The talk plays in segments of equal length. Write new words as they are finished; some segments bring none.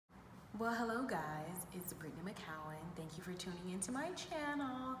Well, hello guys, it's Brittany McCowan. Thank you for tuning into my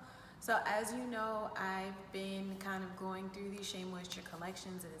channel. So as you know, I've been kind of going through these Shea Moisture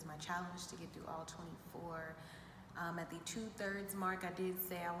collections. It is my challenge to get through all 24. At the 2/3 mark, I did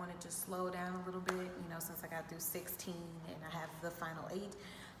say I wanted to slow down a little bit, since I got through 16 and I have the final 8.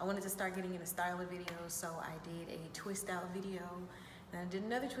 I wanted to start getting into styler videos, so I did a twist out video. Then I did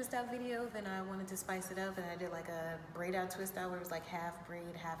another twist out video, then I wanted to spice it up and I did like a braid out twist out where it was like half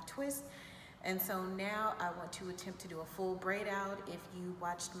braid, half twist. And so now I want to attempt to do a full braid out. If you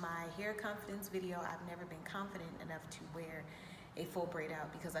watched my hair confidence video, I've never been confident enough to wear a full braid out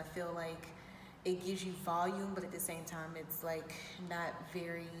because I feel like it gives you volume, but at the same time, it's like not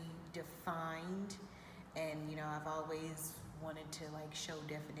very defined. And I've always wanted to like show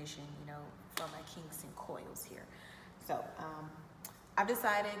definition, for my kinks and coils here. So I've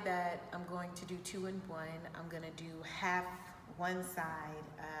decided that I'm going to do 2 in 1. I'm gonna do half one side,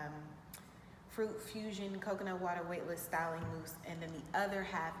 Fruit Fusion Coconut Water Weightless Styling Mousse, and then the other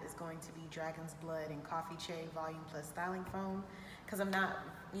half is going to be Dragon's Blood and Coffee Shea Volume Plus Styling Foam, because I'm not,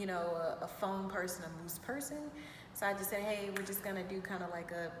 a foam person, a mousse person. So I just said, hey, we're just gonna do kind of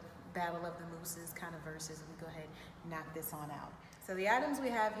like a battle of the mousses kind of versus. We go ahead and knock this on out. So the items we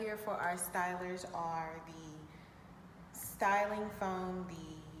have here for our stylers are the styling foam,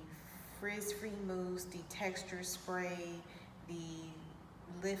 the frizz-free mousse, the texture spray, the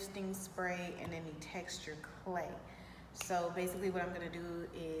lifting spray, and then the texture clay. So basically what I'm gonna do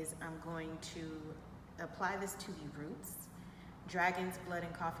is I'm going to apply this to the roots. Dragon's Blood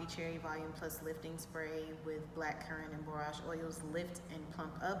and Coffee Cherry Volume Plus Lifting Spray with black currant and borage oils lift and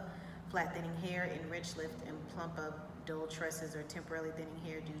plump up flat thinning hair, enrich, lift, and plump up dull tresses or temporarily thinning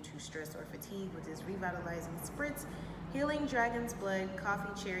hair due to stress or fatigue with this revitalizing spritz. Healing Dragon's Blood,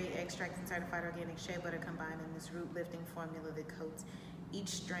 Coffee Cherry Extract, and Certified Organic Shea Butter combined in this root lifting formula that coats each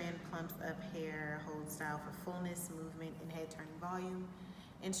strand, plumps up hair, holds style for fullness, movement, and head turning volume.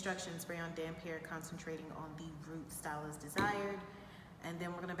 Instructions: spray on damp hair, concentrating on the root style as desired. And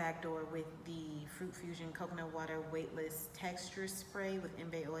then we're gonna backdoor with the Fruit Fusion Coconut Water Weightless Texture Spray with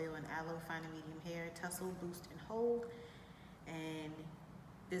Embe Oil and Aloe Fine and Medium Hair, Tussle, Boost, and Hold. And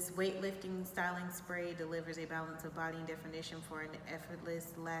this weightlifting styling spray delivers a balance of body and definition for an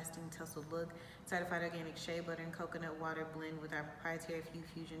effortless, lasting tussle look. Certified Organic Shea Butter and Coconut Water blend with our proprietary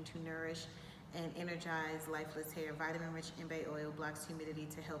Fusion to nourish and energize lifeless hair. Vitamin-rich Embe Oil blocks humidity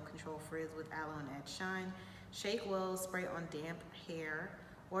to help control frizz with aloe and add shine. Shake well, spray on damp hair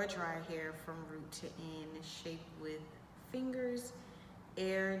or dry hair from root to end. Shape with fingers,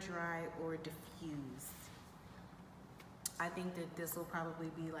 air dry or diffuse. I think that this will probably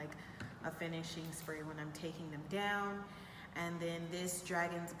be like a finishing spray when I'm taking them down. And then this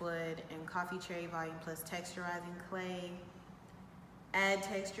Dragon's Blood and Coffee Cherry Volume Plus Texturizing Clay. Add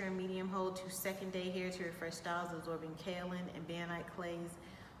texture and medium hold to second day hair to refresh styles, absorbing kaolin and bentonite clays,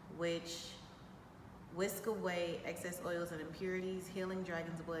 which whisk away excess oils and impurities. Healing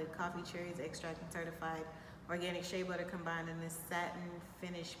Dragon's Blood, Coffee Cherries Extract, and Certified Organic Shea Butter combined in this satin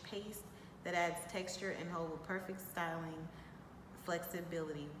finish paste that adds texture and hold with perfect styling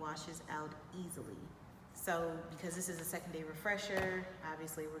flexibility, washes out easily. So because this is a second day refresher,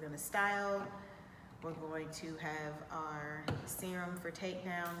 obviously we're gonna style. We're going to have our serum for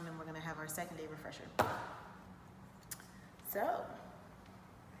takedown, and then we're gonna have our second day refresher. So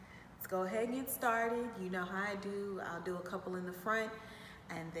let's go ahead and get started. You know how I do. I'll do a couple in the front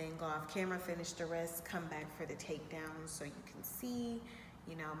and then go off camera, finish the rest, come back for the takedown so you can see,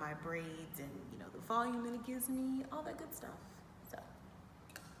 my braids and, the volume that it gives me, all that good stuff. So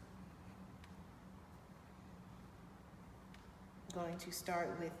I'm going to start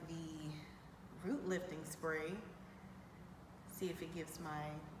with the root lifting spray. See if it gives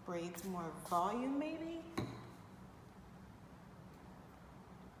my braids more volume maybe.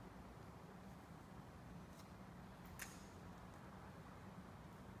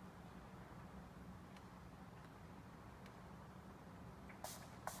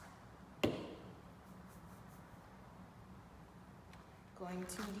 Going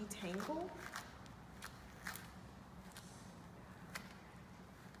to detangle.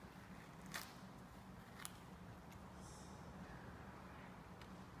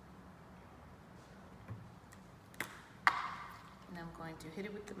 And I'm going to hit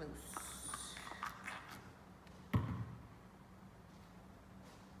it with the mousse.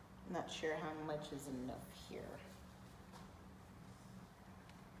 Not sure how much is enough here.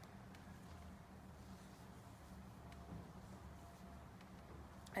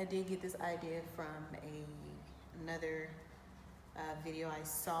 I did get this idea from another video I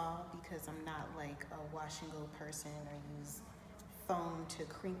saw because I'm not like a wash and go person or use foam to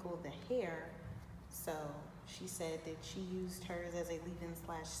crinkle the hair. So she said that she used hers as a leave-in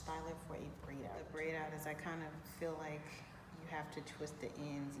slash styler for a braid out. The braid out is I kind of feel like you have to twist the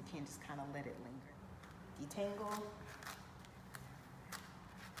ends. You can't just kind of let it linger. Detangle.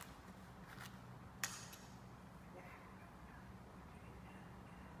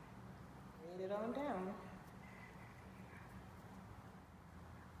 Braid it on down.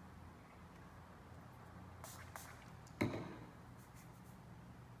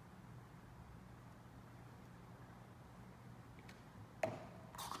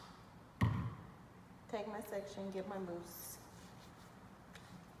 Take my section, get my mousse.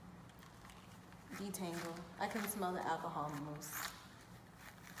 Detangle. I can smell the alcohol in the mousse.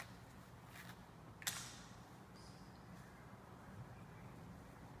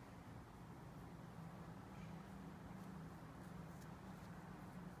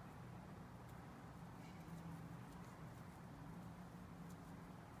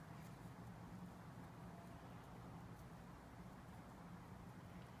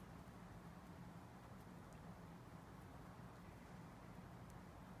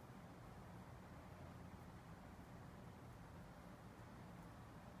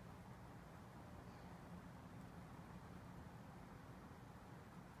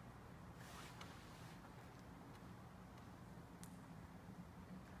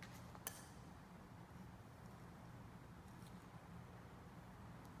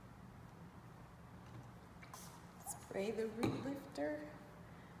 Spray the root lifter.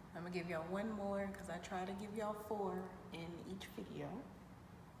 I'm gonna give y'all one more because I try to give y'all 4 in each video.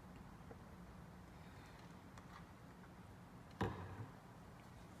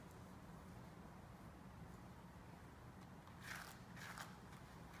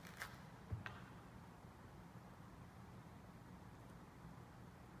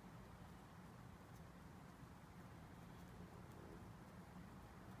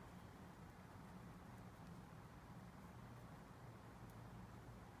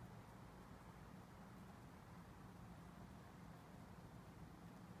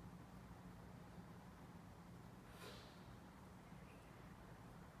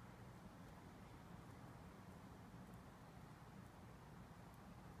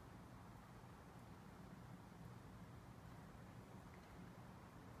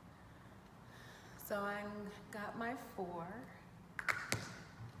 So I got my 4,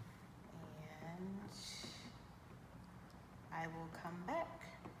 and I will come back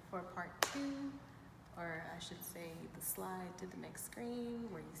for part 2, or I should say the slide to the next screen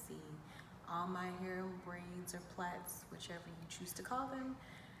where you see all my hair braids or plaits, whichever you choose to call them.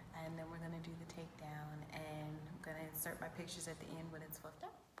 And then we're gonna do the takedown, and I'm gonna insert my pictures at the end when it's fluffed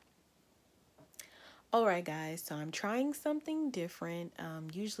out. All right, guys, so I'm trying something different.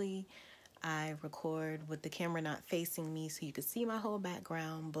 Usually I record with the camera not facing me so you can see my whole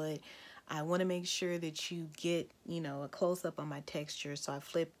background, but I want to make sure that you get, you know, a close-up on my texture. So I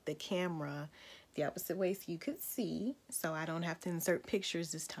flipped the camera the opposite way so you could see, so I don't have to insert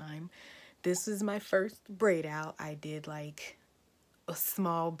pictures this time. This is my first braid out. I did like a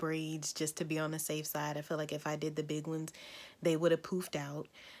small braids just to be on the safe side. I feel like if I did the big ones, they would have poofed out.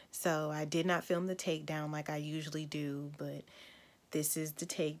 So I did not film the takedown like I usually do, but this is the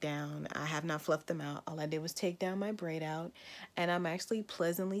takedown. I have not fluffed them out. All I did was take down my braid out, and I'm actually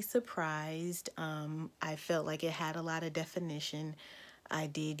pleasantly surprised. I felt like it had a lot of definition. I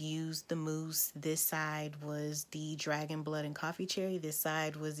did use the mousse. This side was the Dragon Blood and Coffee Cherry. This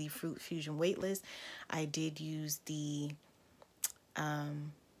side was the Fruit Fusion Weightless. I did use the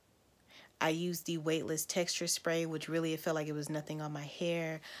Weightless texture spray, which really it felt like it was nothing on my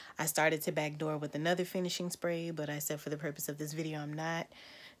hair. I started to backdoor with another finishing spray, but I said for the purpose of this video, I'm not.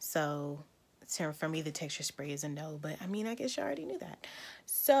 So for me, the texture spray is a no, but I mean, I guess you already knew that.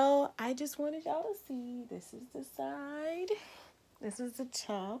 So I just wanted y'all to see, this is the side. This is the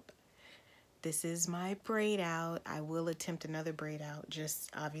top. This is my braid out. I will attempt another braid out,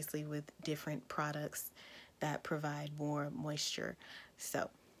 just obviously with different products that provide more moisture. So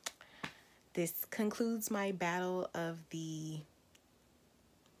this concludes my battle of the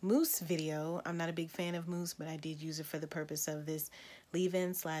mousse video. I'm not a big fan of mousse, but I did use it for the purpose of this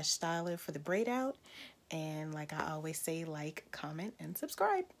leave-in slash styler for the braid out. And like I always say, like, comment, and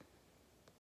subscribe.